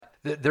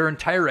Their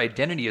entire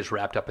identity is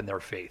wrapped up in their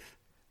faith.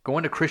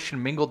 Going to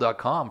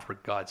christianmingle.com, for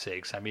God's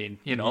sakes. I mean,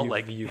 You've gone to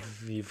I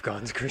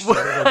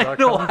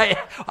know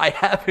christianmingle.com? I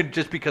haven't,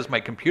 just because my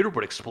computer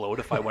would explode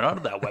if I went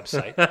onto that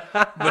website.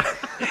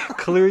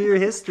 Clear your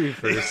history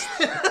first.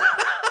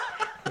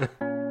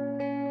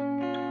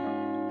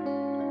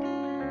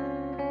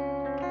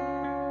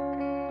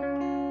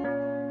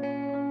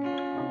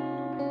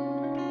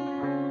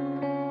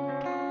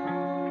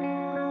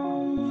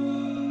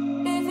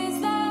 If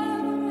it's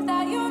love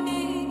that you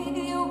need,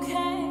 you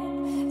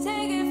can't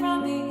take it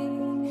from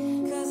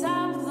me, 'cause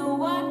I'm the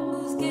one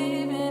who's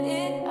giving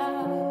it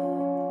up.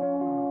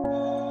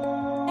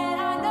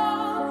 And I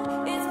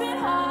know it's been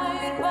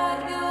hard,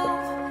 but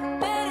you've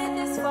made it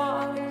this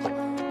far.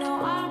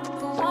 No, I'm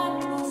the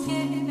one who's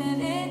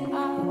giving it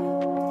up.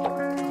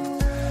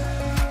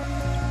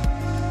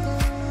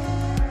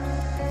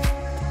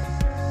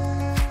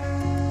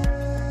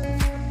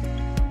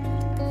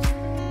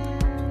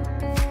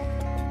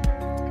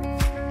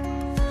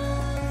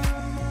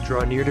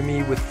 Draw near to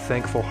me with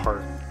thankful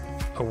heart,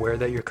 aware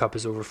that your cup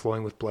is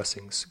overflowing with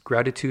blessings.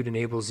 Gratitude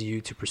enables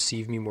you to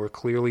perceive me more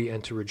clearly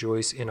and to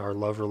rejoice in our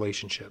love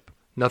relationship.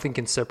 Nothing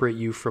can separate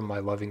you from my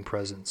loving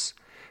presence.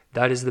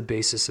 That is the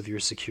basis of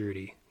your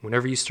security.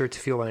 Whenever you start to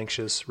feel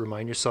anxious,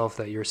 remind yourself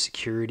that your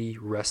security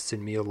rests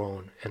in me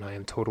alone, and I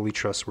am totally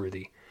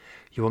trustworthy.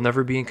 You will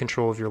never be in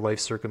control of your life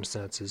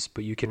circumstances,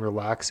 but you can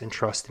relax and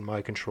trust in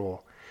my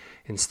control.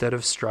 Instead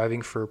of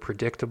striving for a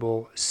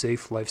predictable,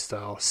 safe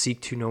lifestyle,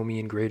 seek to know me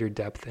in greater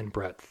depth and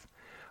breadth.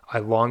 I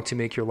long to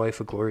make your life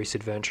a glorious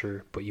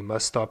adventure, but you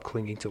must stop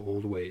clinging to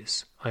old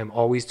ways. I am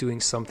always doing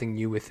something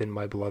new within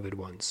my beloved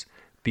ones.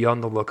 Be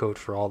on the lookout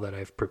for all that I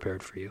have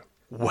prepared for you.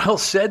 Well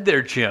said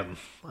there, Jim.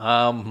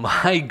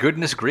 My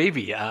goodness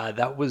gravy.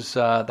 That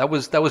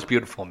was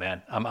beautiful,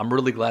 man. I'm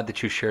really glad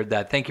that you shared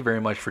that. Thank you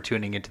very much for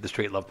tuning into the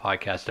Straight Love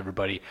Podcast,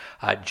 everybody.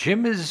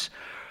 Jim is...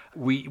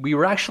 We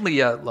were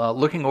actually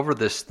looking over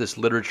this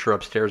literature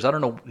upstairs. I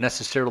don't know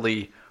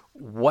necessarily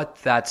what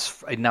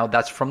that's... Now,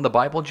 that's from the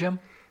Bible, Jim?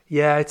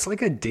 Yeah, it's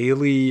like a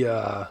daily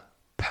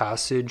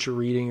passage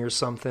reading or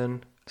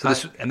something. So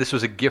this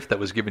was a gift that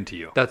was given to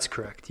you? That's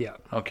correct, yeah.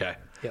 Okay.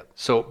 Yep.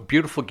 So,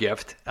 beautiful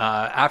gift.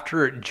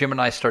 After Jim and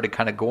I started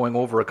kind of going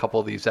over a couple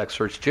of these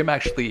excerpts, Jim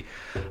actually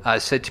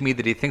said to me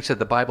that he thinks that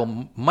the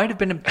Bible might have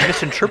been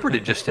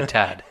misinterpreted just a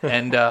tad.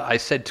 And I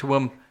said to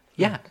him,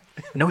 yeah,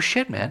 no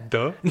shit, man.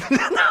 Duh.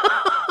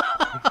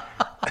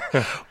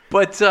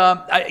 But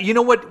you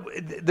know what?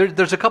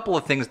 There's a couple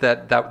of things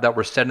that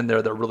were said in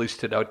there that really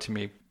stood out to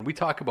me. We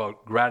talk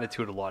about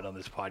gratitude a lot on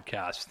this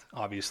podcast,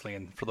 obviously,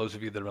 and for those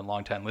of you that have been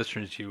longtime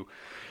listeners, you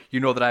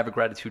know that I have a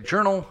gratitude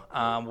journal.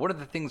 One of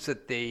the things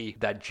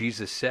that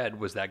Jesus said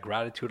was that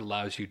gratitude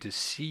allows you to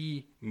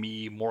see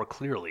me more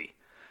clearly,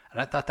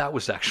 and I thought that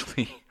was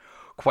actually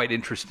quite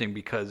interesting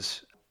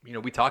because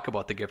we talk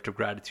about the gift of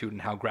gratitude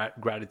and how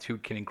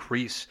gratitude can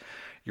increase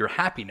your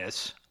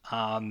happiness,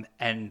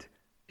 and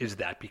is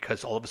that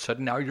because all of a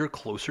sudden now you're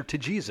closer to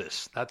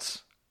Jesus?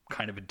 That's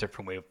kind of a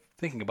different way of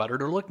thinking about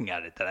it or looking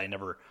at it that I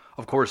never,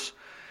 of course,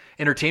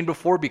 entertained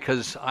before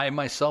because I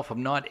myself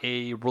am not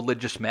a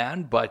religious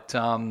man, but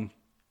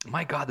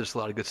my God, there's a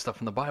lot of good stuff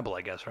in the Bible,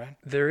 I guess, right?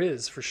 There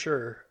is, for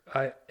sure.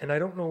 I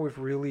don't know if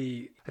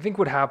really... I think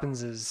what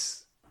happens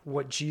is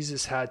what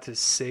Jesus had to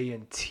say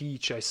and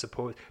teach, I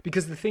suppose.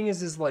 Because the thing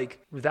is like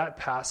that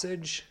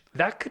passage,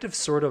 that could have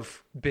sort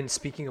of been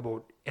speaking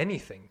about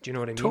anything. Do you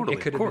know what I mean? Totally,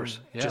 it could of have course.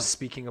 been just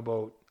speaking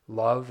about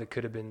love. It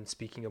could have been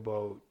speaking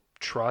about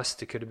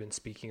trust. It could have been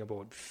speaking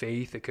about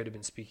faith. It could have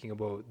been speaking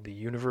about the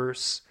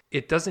universe.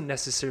 It doesn't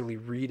necessarily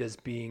read as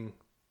being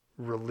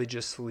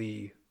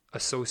religiously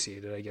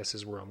associated, I guess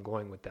is where I'm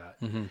going with that.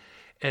 Mm-hmm.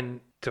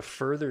 And to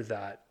further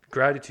that,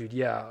 gratitude,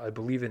 yeah, I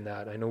believe in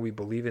that. I know we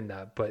believe in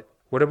that, but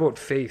what about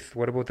faith?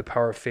 What about the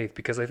power of faith?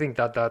 Because I think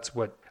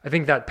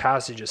that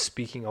passage is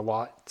speaking a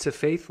lot to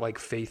faith, like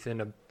faith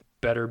in a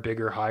better,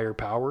 bigger, higher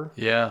power.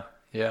 Yeah.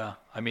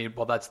 I mean,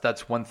 well,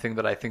 that's one thing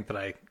that I think that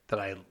I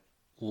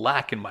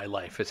lack in my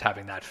life is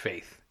having that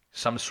faith.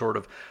 Some sort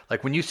of,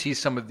 like when you see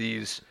some of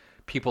these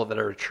people that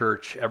are at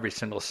church every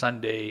single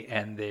Sunday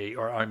and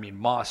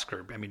mosque,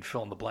 or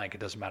fill in the blank,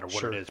 it doesn't matter what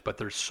Sure. it is, but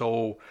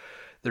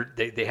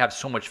they have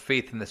so much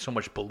faith and there's so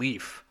much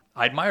belief.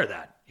 I admire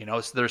that.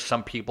 So there's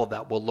some people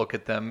that will look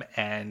at them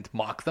and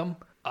mock them.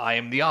 I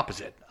am the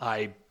opposite.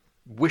 I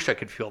wish I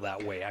could feel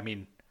that way.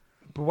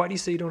 But why do you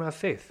say you don't have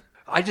faith?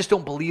 I just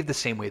don't believe the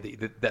same way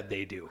that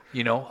they do.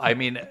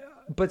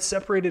 But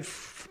separated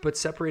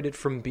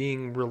from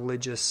being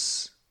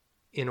religious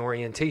in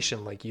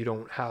orientation, like you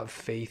don't have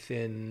faith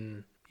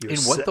in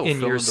what though? in Fill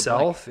in the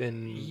yourself,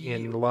 blank.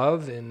 in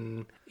love,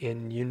 in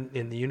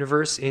the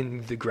universe,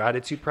 in the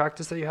gratitude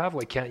practice that you have.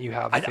 Like, can't you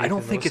have? Faith I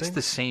don't in think those it's things?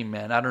 the same,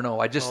 man. I don't know.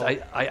 I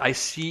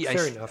see.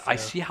 Fair enough, I yeah.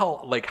 see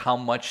how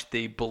much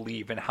they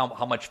believe and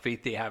how much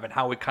faith they have and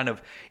how it kind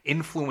of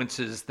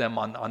influences them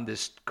on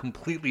this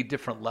completely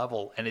different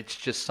level. And it's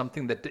just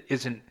something that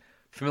isn't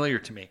familiar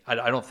to me.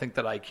 I don't think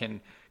that I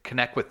can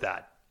connect with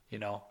that.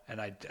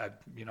 and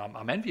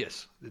I'm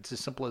envious. It's as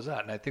simple as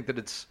that. And I think that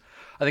it's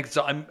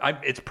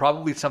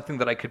probably something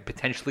that I could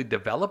potentially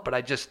develop, but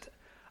I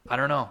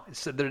don't know.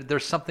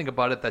 There's something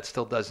about it that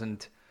still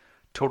doesn't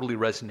totally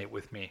resonate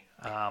with me.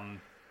 And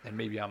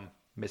maybe I'm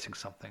missing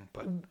something,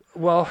 but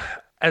Well,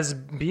 as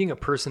being a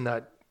person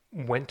that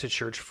went to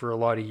church for a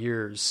lot of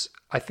years,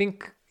 I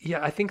think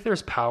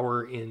there's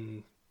power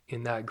in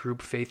that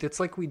group faith. It's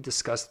like we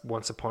discussed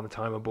once upon a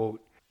time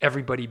about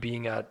everybody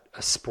being at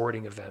a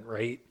sporting event,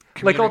 right?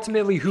 Like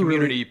ultimately who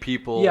community really,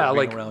 people yeah, being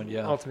like around,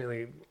 yeah.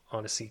 ultimately,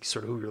 honestly,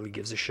 sort of who really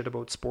gives a shit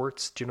about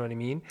sports? Do you know what I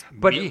mean?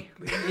 Me.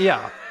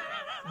 Yeah.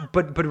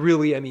 But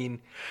really, I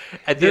mean,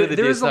 At the end of the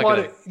day, there's it's a not lot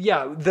gonna- of,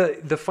 yeah.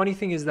 The funny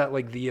thing is that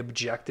like the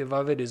objective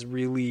of it is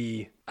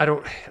really, I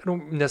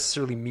don't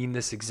necessarily mean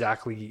this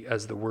exactly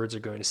as the words are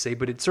going to say,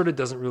 but it sort of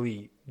doesn't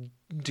really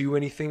do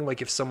anything.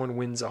 Like if someone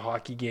wins a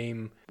hockey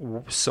game,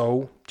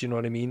 so do you know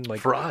what I mean?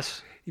 Like for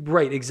us,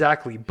 right,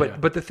 exactly. But Yeah.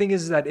 but the thing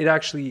is that it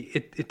actually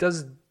it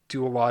does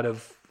do a lot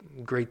of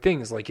great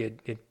things. Like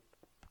it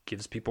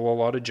gives people a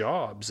lot of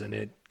jobs and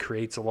it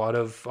creates a lot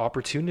of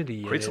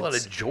opportunity. creates a and lot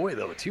it's- of joy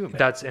though too,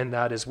 man.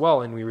 that as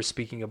well. And we were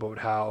speaking about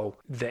how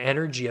the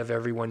energy of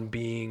everyone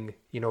being,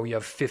 you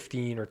have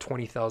 15 or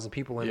 20,000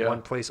 people in Yeah.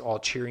 one place all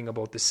cheering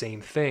about the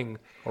same thing.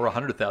 Or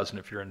 100,000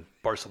 if you're in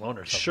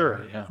Barcelona or something. Sure.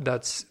 right? Yeah.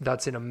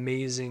 That's an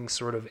amazing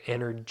sort of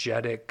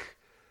energetic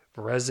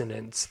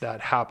resonance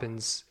that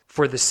happens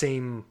for the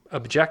same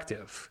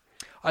objective.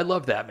 I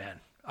love that, man.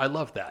 I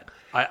love that.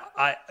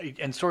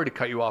 And sorry to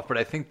cut you off, but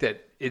I think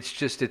that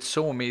it's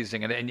so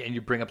amazing. And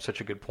you bring up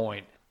such a good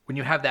point. When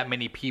you have that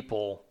many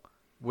people,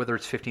 whether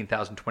it's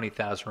 15,000,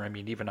 20,000, or I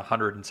mean, even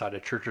 100 inside a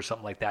church or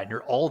something like that, and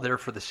you're all there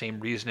for the same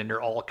reason and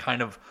you're all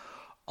kind of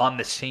on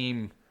the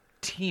same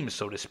team,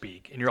 so to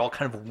speak, and you're all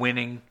kind of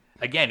winning.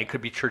 Again, it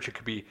could be church, it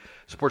could be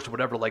sports or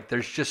whatever. Like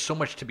there's just so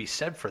much to be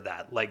said for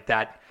that. Like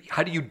that,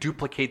 how do you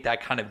duplicate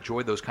that kind of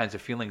joy, those kinds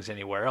of feelings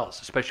anywhere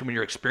else, especially when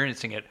you're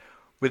experiencing it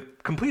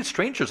with complete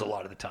strangers a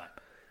lot of the time?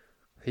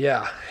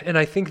 Yeah. And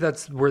I think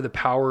that's where the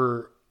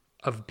power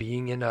of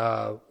being in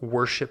a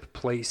worship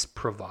place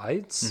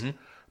provides. Mm-hmm.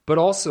 But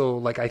also,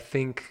 like, I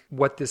think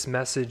what this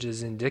message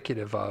is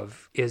indicative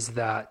of is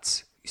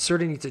that you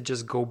sort of need to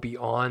just go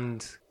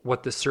beyond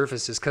what the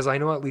surface is. Because I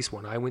know at least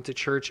when I went to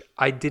church,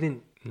 I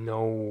didn't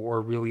know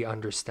or really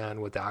understand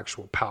what the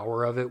actual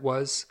power of it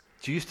was.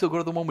 Do you still go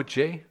to the one with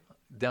Jay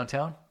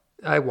downtown?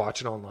 I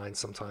watch it online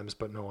sometimes,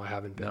 but no, I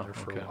haven't been No? there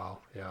for Okay. a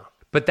while. Yeah.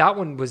 But that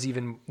one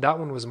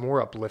was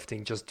more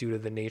uplifting just due to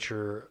the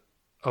nature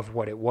of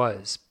what it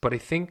was. But I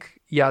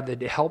think, yeah,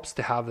 that it helps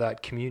to have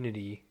that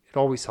community. It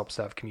always helps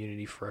to have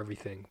community for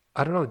everything.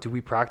 I don't know. Do we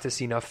practice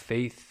enough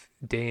faith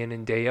day in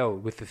and day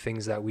out with the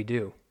things that we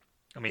do?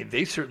 I mean,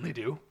 they certainly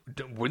do,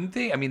 wouldn't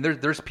they? I mean,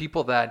 there's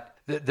people that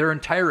their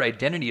entire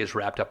identity is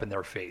wrapped up in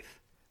their faith.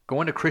 Go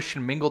into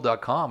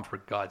ChristianMingle.com, for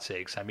God's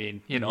sakes. I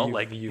mean, You've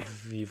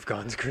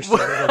gone to I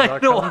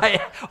Christian.com. know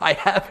I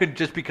haven't,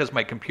 just because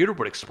my computer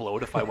would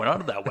explode if I went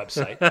onto that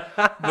website.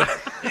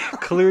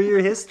 Clear your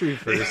history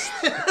first.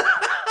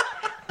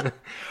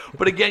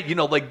 But again,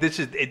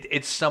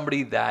 it's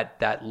somebody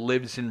that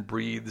lives and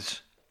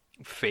breathes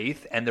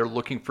faith, and they're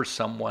looking for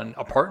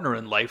a partner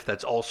in life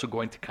that's also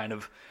going to kind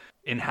of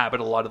inhabit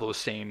a lot of those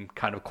same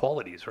kind of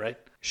qualities, right?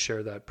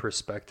 Share that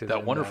perspective. That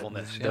and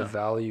wonderfulness, the yeah.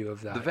 value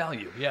of that. The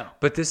value, yeah.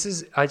 But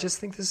I just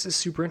think this is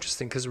super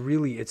interesting because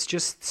really it's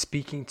just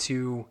speaking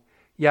to,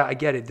 yeah, I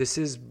get it. This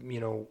is,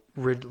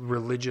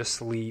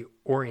 religiously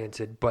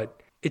oriented,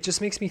 but it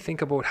just makes me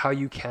think about how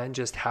you can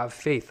just have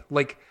faith.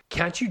 Like,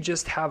 can't you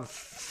just have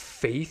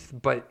faith,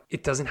 but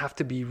it doesn't have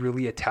to be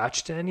really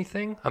attached to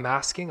anything?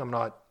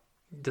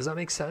 Does that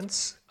make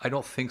sense? I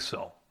don't think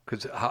so.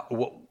 Because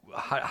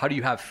how do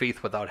you have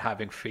faith without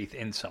having faith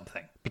in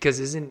something? Because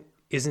isn't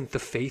the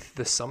faith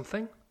the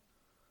something?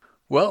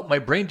 Well, my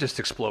brain just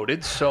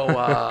exploded, so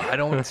I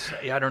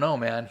don't know,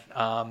 man.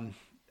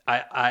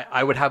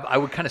 I would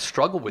kind of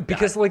struggle with that.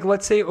 Because like,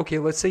 let's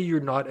say you're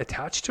not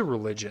attached to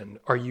religion.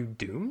 Are you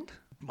doomed?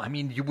 I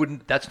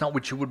mean, that's not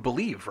what you would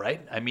believe,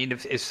 right? I mean,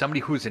 if somebody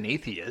who's an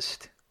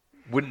atheist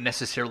wouldn't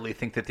necessarily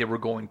think that they were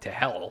going to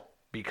hell,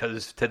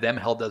 because to them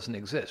hell doesn't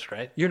exist,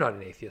 right? You're not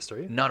an atheist, are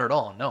you? Not at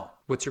all, no.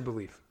 What's your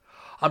belief?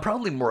 I'm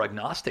probably more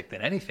agnostic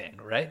than anything,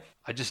 right?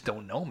 I just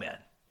don't know, man.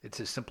 It's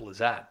as simple as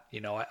that.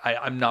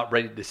 I'm not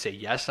ready to say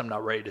yes. I'm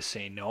not ready to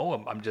say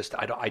no.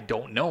 I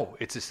don't know.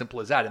 It's as simple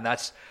as that. And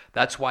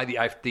that's why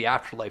the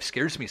afterlife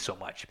scares me so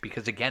much,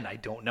 because again, I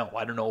don't know.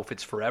 I don't know if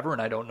it's forever,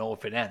 and I don't know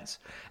if it ends.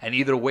 And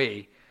either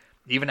way,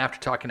 even after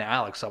talking to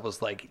Alex, I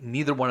was like,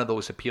 neither one of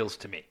those appeals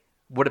to me.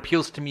 What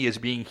appeals to me is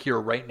being here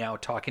right now,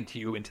 talking to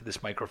you into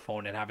this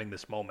microphone and having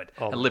this moment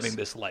and living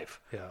this life.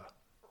 Yeah.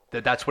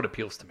 That's what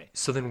appeals to me.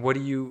 So then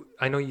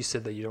I know you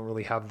said that you don't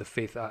really have the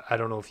faith. I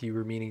don't know if you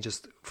were meaning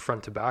just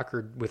front to back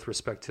or with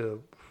respect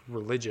to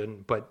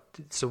religion, but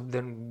so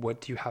then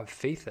what do you have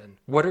faith in?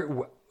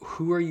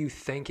 Who are you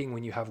thanking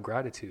when you have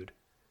gratitude?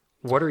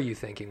 What are you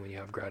thinking when you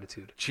have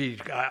gratitude? Gee,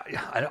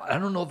 I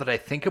don't know that I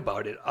think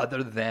about it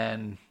other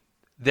than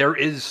there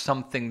is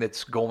something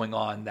that's going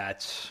on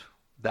that's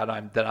that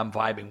I'm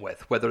vibing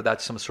with, whether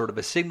that's some sort of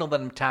a signal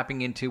that I'm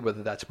tapping into,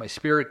 whether that's my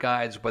spirit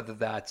guides, whether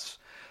that's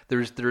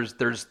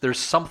there's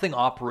something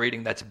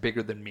operating that's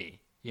bigger than me.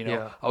 You know,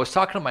 Yeah. I was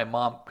talking to my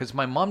mom because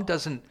my mom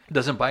doesn't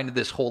buy into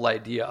this whole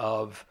idea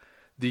of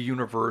the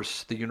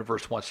universe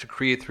wants to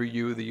create through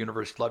you, the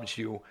universe loves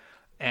you,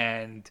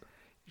 and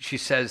she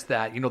says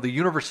that, you know, the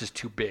universe is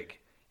too big.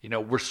 You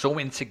know, we're so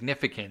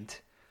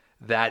insignificant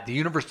that the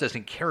universe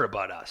doesn't care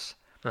about us.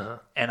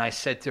 And I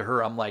said to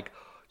her, I'm like,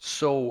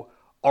 so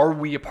are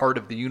we a part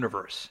of the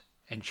universe?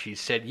 And she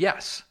said,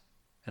 yes.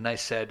 And I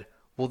said,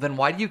 well, then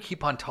why do you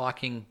keep on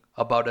talking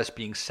about us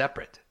being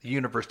separate? The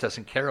universe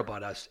doesn't care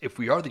about us if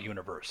we are the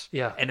universe.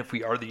 Yeah. And if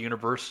we are the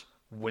universe,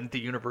 wouldn't the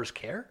universe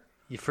care?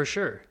 Yeah, for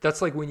sure.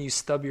 That's like when you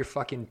stub your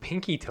fucking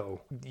pinky toe.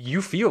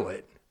 You feel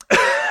it.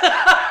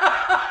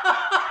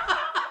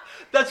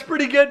 That's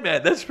pretty good,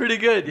 man. That's pretty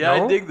good. Yeah,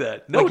 No? I dig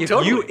that. No, Like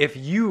totally.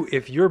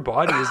 if your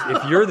body is,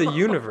 if you're the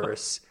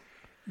universe,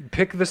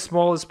 pick the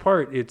smallest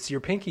part. It's your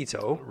pinky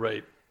toe.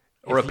 Right.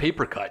 Or a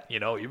paper cut, you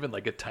know, even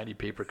like a tiny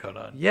paper cut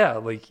on. Yeah,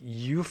 like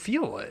you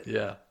feel it.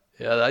 Yeah.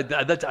 Yeah,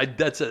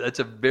 that's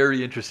a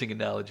very interesting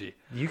analogy.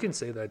 You can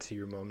say that to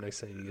your mom next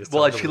time you get.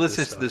 Well, she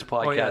listens to this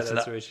podcast. Oh yeah, and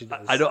that's right. She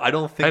does. I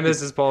don't think Hi,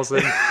 Mrs.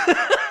 Paulson.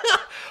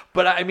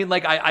 But I mean,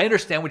 like, I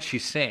understand what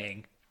she's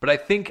saying, but I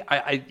think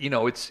you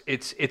know, it's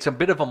a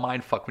bit of a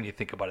mind fuck when you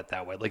think about it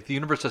that way. Like, the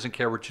universe doesn't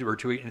care, we're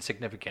too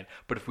insignificant.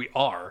 But if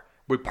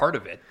we're part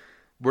of it.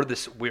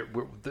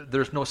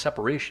 There's no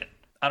separation.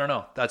 I don't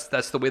know. That's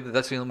the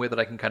only way that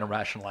I can kind of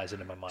rationalize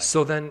it in my mind.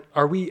 So then,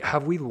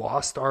 have we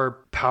lost our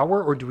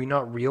power, or do we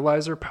not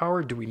realize our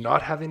power? Do we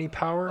not have any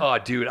power? Oh,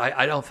 dude,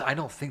 I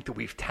don't think that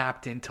we've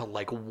tapped into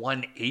like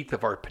 1/8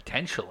 of our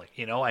potential.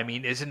 You know, I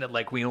mean, isn't it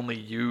like we only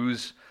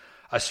use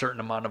a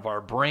certain amount of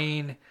our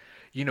brain?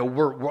 You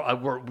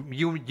know,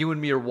 you and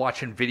me are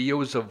watching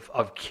videos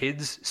of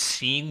kids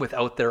seeing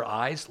without their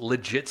eyes,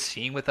 legit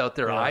seeing without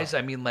their eyes.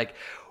 I mean, like,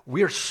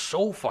 we're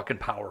so fucking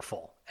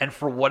powerful. And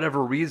for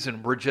whatever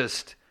reason, we're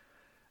just,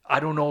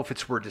 I don't know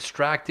if we're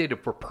distracted,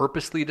 if we're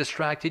purposely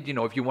distracted. You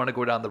know, if you want to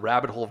go down the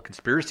rabbit hole of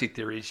conspiracy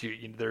theories,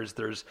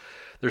 there's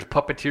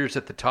puppeteers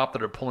at the top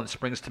that are pulling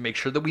strings to make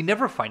sure that we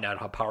never find out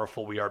how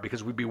powerful we are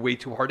because we'd be way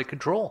too hard to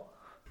control.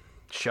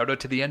 Shout out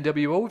to the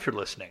NWO if you're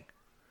listening.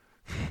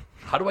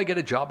 How do I get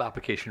a job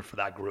application for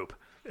that group?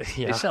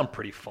 Yeah. They sound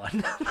pretty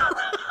fun.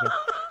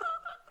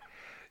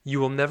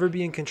 You will never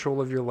be in control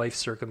of your life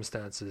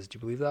circumstances. Do you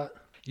believe that?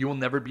 You will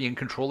never be in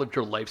control of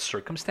your life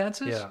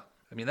circumstances? Yeah.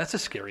 I mean, that's a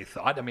scary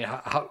thought. I mean,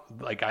 how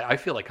like, I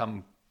feel like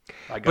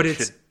But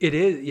it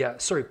is, yeah.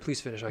 Sorry,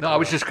 please finish. No, I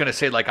was just going to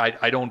say, like,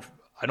 I don't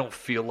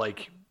feel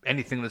like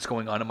anything that's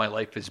going on in my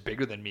life is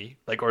bigger than me,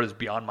 like, or is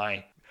beyond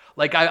my,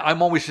 like,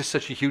 I'm always just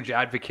such a huge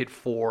advocate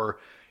for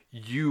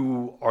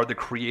you are the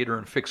creator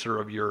and fixer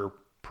of your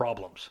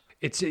problems.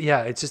 It's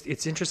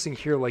interesting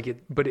here, like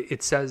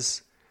it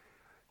says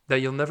that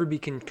you'll never be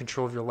in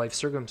control of your life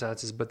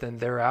circumstances, but then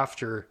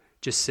thereafter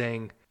just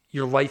saying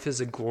your life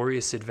is a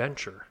glorious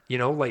adventure, you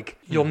know, like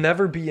you'll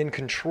never be in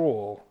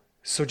control.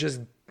 So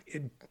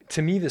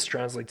to me, this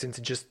translates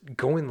into just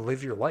go and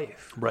live your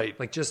life, Right.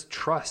 Like just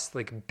trust,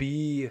 like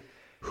be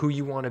who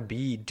you want to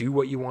be, do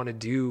what you want to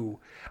do.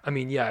 I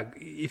mean, yeah,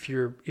 if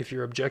your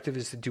objective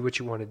is to do what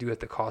you want to do at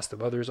the cost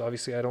of others,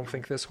 obviously I don't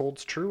think this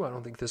holds true. I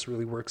don't think this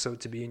really works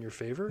out to be in your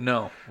favor.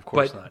 No, of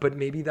course not. But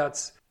maybe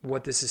that's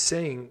what this is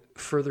saying,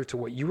 further to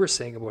what you were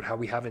saying about how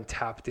we haven't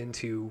tapped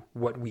into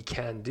what we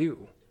can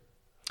do.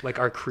 Like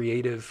our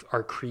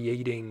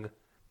creating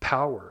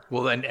power.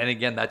 Well, and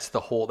again, that's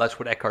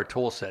what Eckhart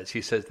Tolle says.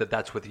 He says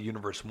that's what the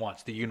universe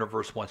wants. The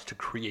universe wants to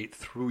create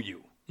through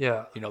you.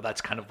 Yeah. You know, that's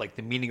kind of like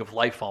the meaning of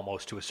life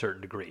almost to a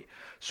certain degree.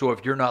 So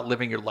if you're not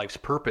living your life's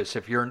purpose,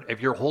 if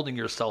you're holding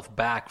yourself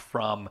back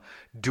from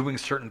doing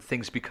certain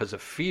things because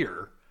of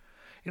fear,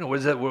 you know,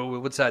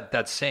 what's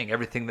that saying?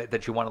 Everything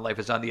that you want in life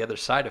is on the other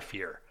side of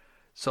fear.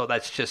 So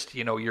that's just,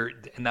 you know,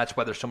 and that's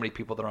why there's so many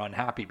people that are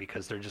unhappy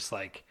because they're just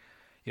like,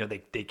 you know,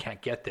 they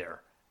can't get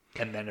there.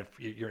 And then if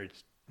you're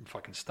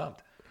fucking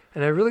stumped.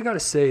 And I really got to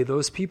say,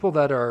 the people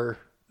that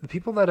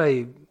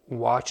I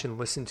watch and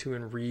listen to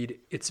and read,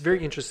 it's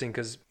very interesting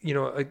because, you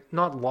know,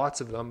 not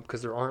lots of them,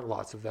 because there aren't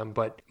lots of them,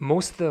 but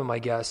most of them, I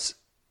guess,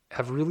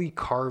 have really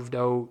carved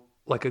out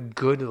like a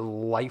good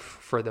life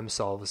for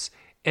themselves.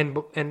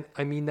 And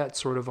I mean that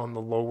sort of on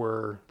the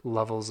lower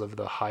levels of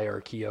the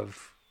hierarchy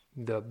of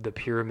the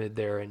pyramid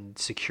there, and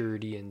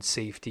security and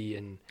safety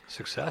and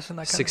Success and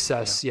that kind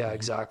success. Yeah,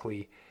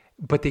 exactly.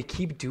 But they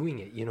keep doing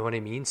it. You know what I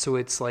mean? So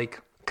it's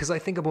like, because I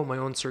think about my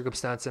own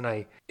circumstance,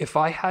 and if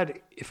I had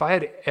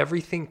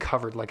everything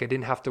covered, like I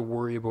didn't have to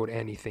worry about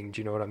anything.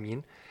 Do you know what I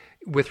mean?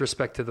 With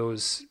respect to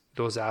those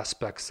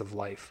aspects of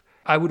life,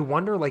 I would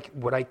wonder, like,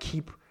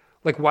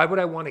 why would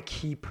I want to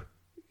keep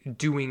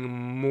doing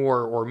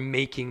more or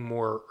making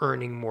more,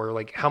 earning more?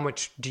 Like, how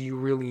much do you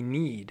really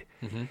need?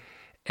 Mm-hmm.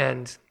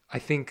 And I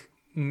think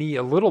me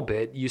a little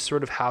bit, you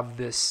sort of have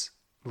this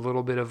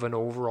little bit of an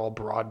overall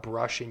broad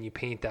brush and you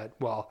paint that,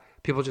 well,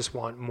 People just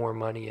want more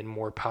money and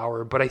more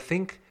power. But I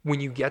think when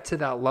you get to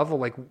that level,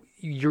 like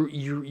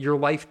your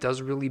life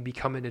does really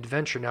become an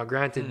adventure. Now,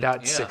 granted,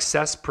 that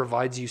success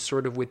provides you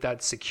sort of with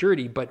that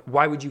security, but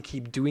why would you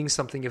keep doing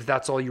something if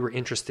that's all you were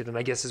interested in?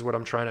 I guess is what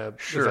I'm trying to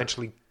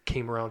eventually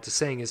came around to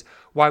saying is,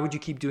 why would you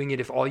keep doing it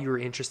if all you were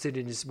interested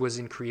in was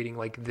in creating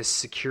like this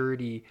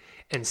security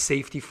and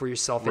safety for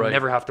yourself and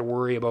never have to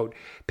worry about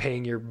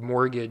paying your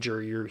mortgage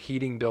or your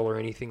heating bill or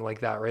anything like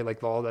that, right?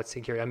 Like all that's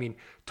taken care of. I mean,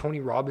 Tony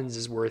Robbins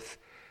is worth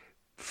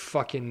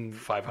fucking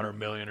 500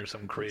 million or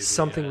something crazy,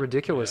 something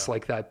ridiculous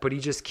like that, but he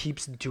just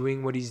keeps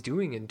doing what he's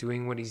doing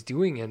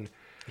and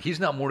he's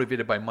not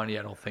motivated by money,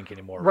 I don't think,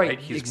 anymore, right?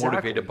 He's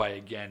motivated by,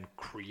 again,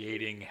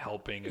 creating,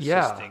 helping,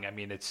 assisting. I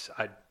mean,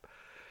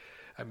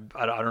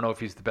 I don't know if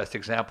he's the best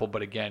example,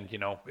 but again, you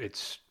know,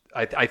 it's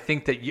I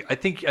think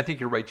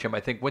you're right, Jim. I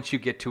think once you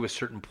get to a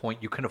certain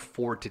point, you can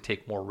afford to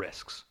take more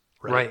risks,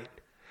 right?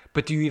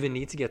 But do you even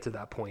need to get to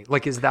that point?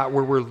 Like, is that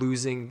where we're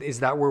losing?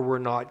 Is that where we're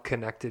not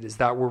connected? Is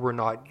that where we're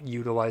not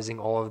utilizing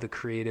all of the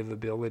creative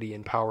ability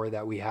and power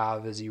that we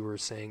have, as you were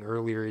saying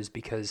earlier, is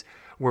because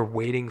we're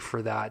waiting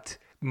for that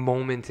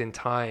moment in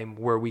time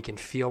where we can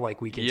feel like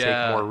we can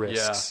take more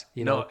risks.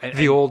 You know,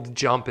 the old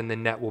jump and the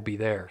net will be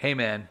there. Hey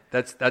man,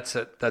 that's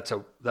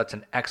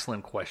an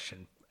excellent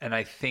question. And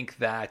I think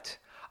that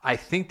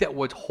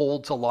what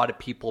holds a lot of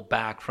people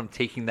back from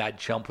taking that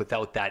jump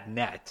without that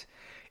net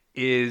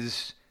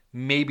is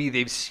maybe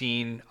they've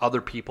seen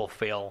other people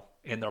fail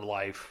in their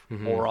life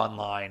or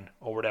online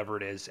or whatever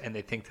it is, and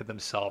they think to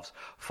themselves,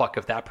 fuck,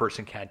 if that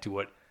person can't do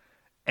it,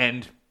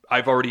 and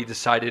I've already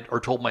decided or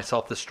told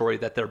myself the story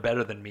that they're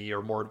better than me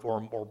or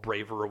more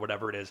braver or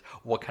whatever it is,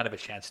 what kind of a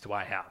chance do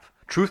I have?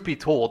 Truth be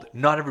told,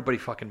 not everybody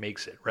fucking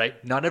makes it,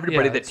 right? Not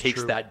everybody that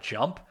takes that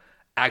jump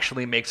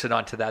actually makes it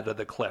onto that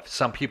other cliff.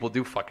 Some people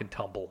do fucking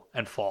tumble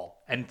and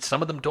fall, and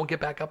some of them don't get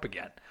back up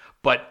again.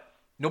 But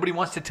nobody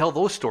wants to tell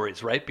those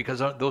stories, right? Because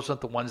those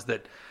aren't the ones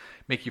that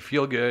make you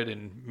feel good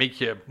and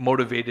make you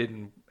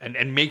motivated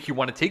and make you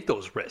want to take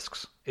those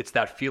risks. It's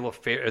that fear of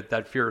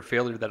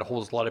failure that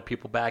holds a lot of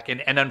people back.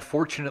 And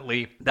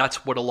unfortunately,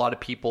 that's what a lot of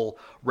people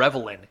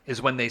revel in,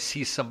 is when they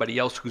see somebody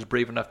else who's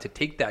brave enough to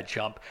take that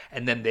jump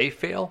and then they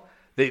fail,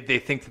 they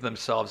think to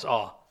themselves,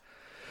 oh,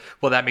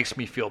 well, that makes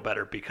me feel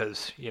better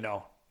because, you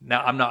know,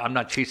 now I'm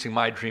not chasing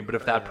my dream, but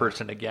if that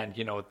person, again,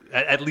 you know,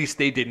 at least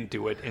they didn't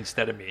do it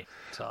instead of me.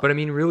 So. But I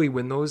mean, really,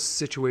 when those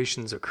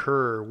situations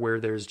occur where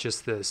there's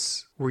just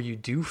this, where you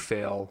do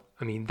fail,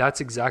 I mean,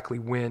 that's exactly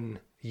when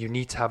you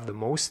need to have the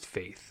most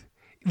faith.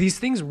 These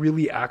things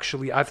really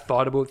actually, I've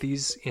thought about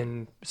these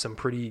in some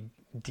pretty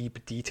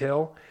deep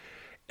detail,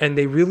 and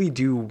they really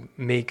do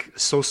make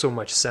so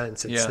much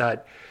sense. It's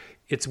that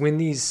it's when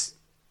these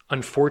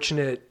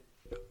unfortunate,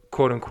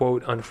 quote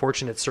unquote,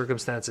 unfortunate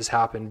circumstances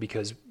happen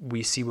because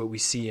we see what we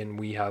see and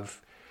we have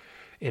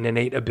an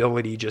innate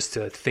ability just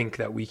to think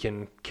that we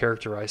can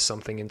characterize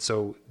something. And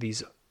so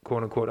these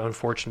quote unquote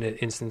unfortunate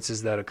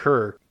instances that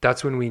occur,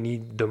 that's when we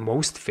need the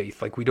most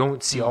faith. Like, we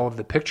don't see all of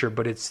the picture,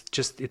 but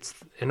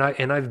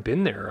I've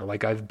been there.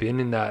 Like, I've been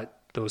in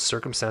those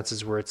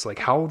circumstances where it's like,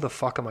 how the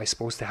fuck am I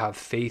supposed to have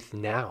faith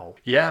now?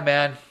 Yeah,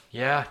 man.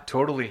 Yeah,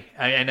 totally.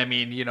 And I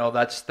mean, you know,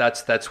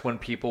 that's when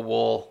people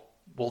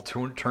will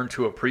turn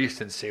to a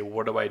priest and say,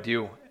 what do I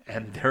do?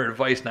 And their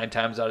advice 9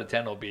 times out of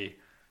 10 will be,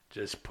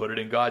 just put it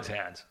in God's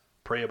hands.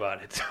 Pray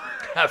about it.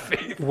 Have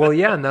faith. Well,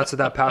 yeah, and that's what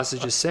that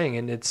passage is saying.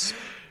 And it's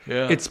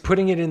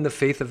putting it in the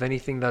faith of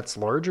anything that's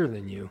larger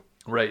than you.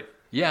 Right.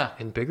 Yeah.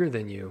 And bigger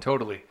than you.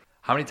 Totally.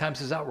 How many times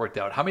has that worked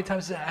out? How many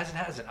times it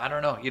hasn't? I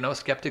don't know. You know,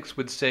 skeptics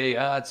would say,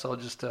 it's all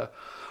just a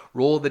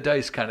roll of the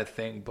dice kind of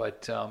thing.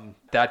 But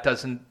that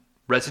doesn't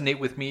resonate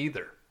with me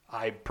either.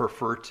 I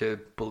prefer to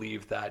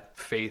believe that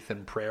faith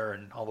and prayer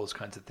and all those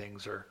kinds of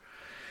things are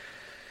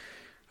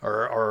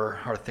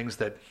things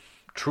that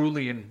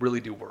truly and really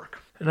do work.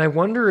 And I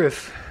wonder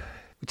if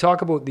we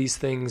talk about these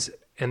things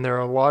and there are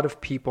a lot of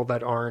people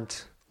that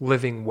aren't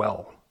living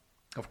well.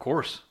 Of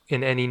course.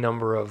 In any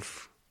number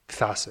of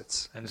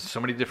facets. And so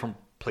many different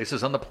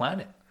places on the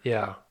planet.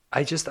 Yeah.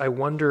 I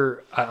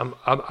wonder,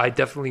 I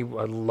definitely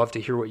would love to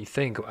hear what you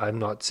think. I'm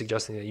not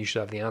suggesting that you should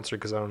have the answer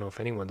because I don't know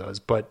if anyone does,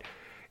 but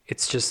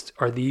it's just,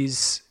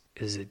 is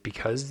it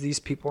because these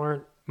people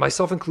aren't,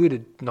 myself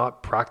included,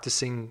 not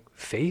practicing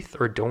faith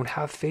or don't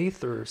have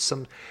faith or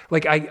some,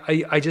 like, I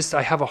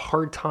have a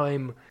hard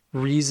time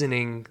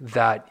reasoning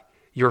that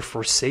you're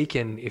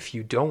forsaken if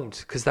you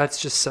don't, because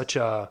that's just such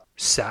a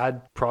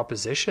sad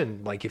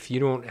proposition. Like, if you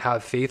don't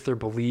have faith or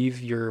believe,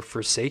 you're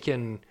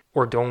forsaken,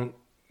 or don't,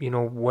 you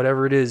know,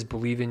 whatever it is,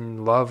 believe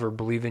in love or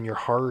believe in your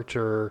heart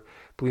or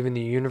believe in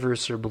the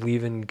universe or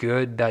believe in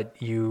good, that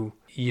you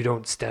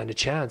don't stand a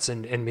chance.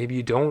 And maybe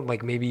you don't,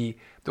 like, maybe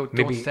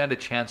don't stand a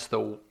chance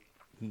though.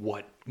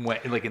 When,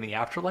 like in the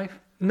afterlife?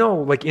 No,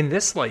 like in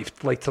this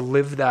life, like to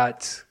live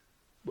that,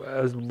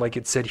 like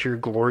it said here,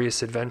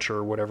 glorious adventure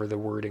or whatever the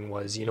wording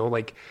was, you know,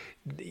 like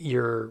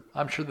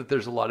I'm sure that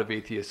there's a lot of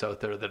atheists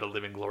out there that are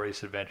living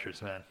glorious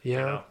adventures, man. Yeah.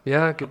 You know?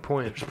 Yeah. Good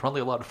point. There's probably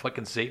a lot of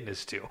fucking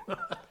Satanists too.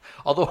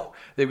 Although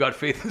they've got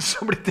faith in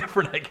somebody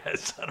different, I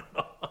guess. I don't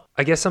know.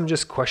 I guess I'm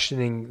just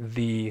questioning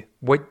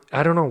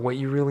I don't know what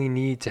you really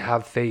need to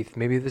have faith.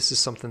 Maybe this is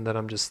something that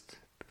I'm just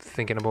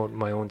thinking about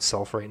my own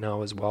self right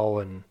now as well.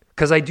 And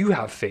because I do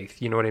have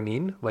faith, you know what I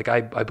mean? Like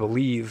I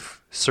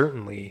believe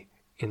certainly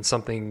in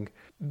something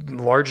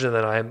larger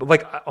than I am.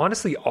 Like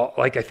honestly,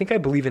 I think I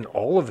believe in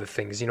all of the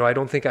things. You know, I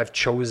don't think I've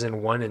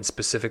chosen one and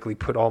specifically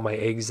put all my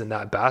eggs in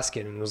that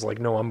basket and was like,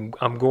 no,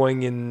 I'm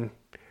going in.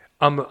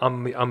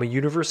 I'm a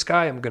universe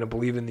guy. I'm going to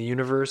believe in the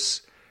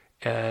universe,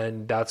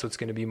 and that's what's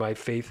going to be my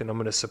faith, and I'm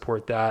going to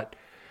support that.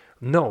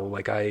 No,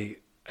 like I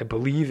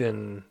believe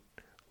in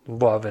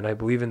love, and I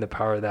believe in the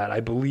power of that. I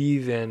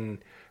believe in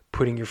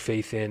putting your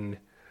faith in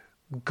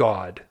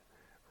God,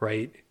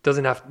 right? It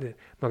doesn't have to, I'm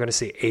not going to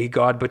say a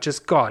God, but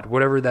just God,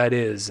 whatever that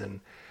is. And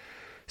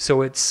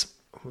so there's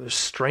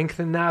strength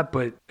in that,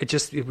 but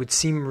it would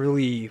seem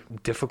really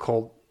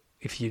difficult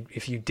if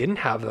you didn't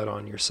have that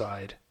on your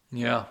side.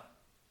 Yeah.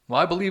 Well,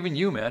 I believe in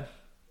you, man.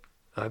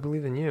 I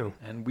believe in you.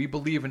 And we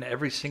believe in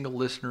every single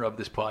listener of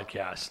this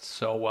podcast.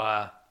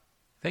 So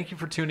thank you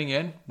for tuning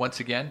in once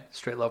again.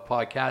 Straight Love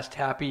Podcast.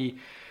 Happy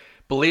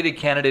belated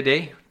Canada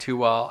Day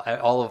to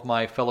all of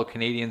my fellow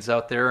Canadians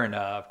out there. And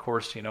of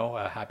course,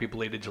 happy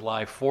belated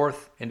July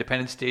 4th,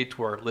 Independence Day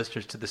to our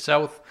listeners to the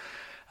south.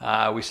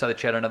 We saw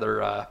that you had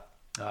another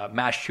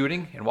mass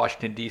shooting in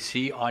Washington,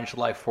 D.C. on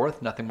July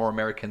 4th. Nothing more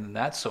American than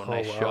that. So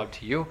nice job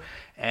to you.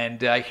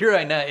 And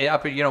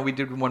here we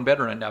did one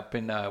better and up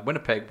in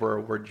Winnipeg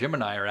where Jim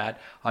and I are at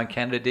on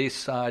Canada Day.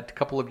 A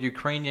couple of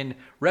Ukrainian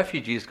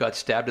refugees got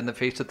stabbed in the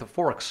face at the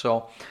Forks.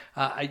 So,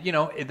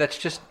 that's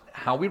just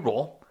how we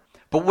roll.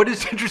 But what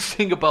is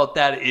interesting about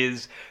that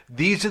is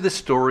these are the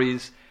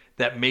stories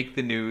that make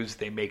the news.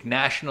 They make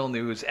national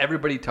news.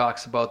 Everybody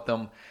talks about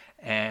them.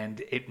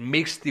 And it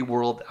makes the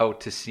world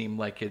out to seem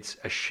like it's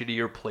a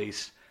shittier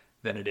place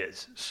than it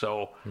is.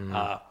 So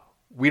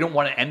we don't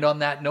want to end on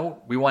that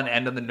note. We want to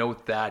end on the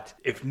note that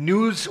if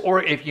news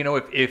or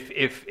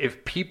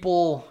if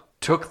people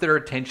took their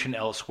attention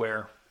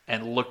elsewhere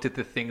and looked at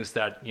the things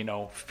that,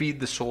 feed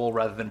the soul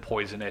rather than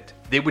poison it,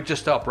 they would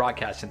just stop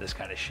broadcasting this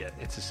kind of shit.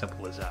 It's as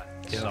simple as that.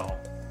 Yeah. So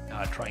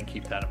try and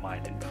keep that in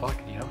mind. And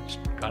just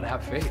gotta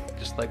have faith.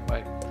 Just like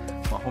my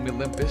homie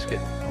Limp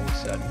Bizkit always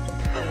said.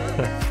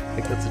 I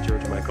think that's a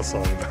George Michael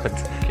song. But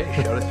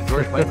okay, shout out to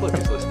George Michael if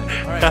he's listening.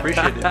 All right,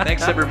 appreciate it.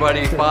 Thanks,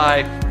 everybody.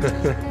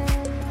 Bye.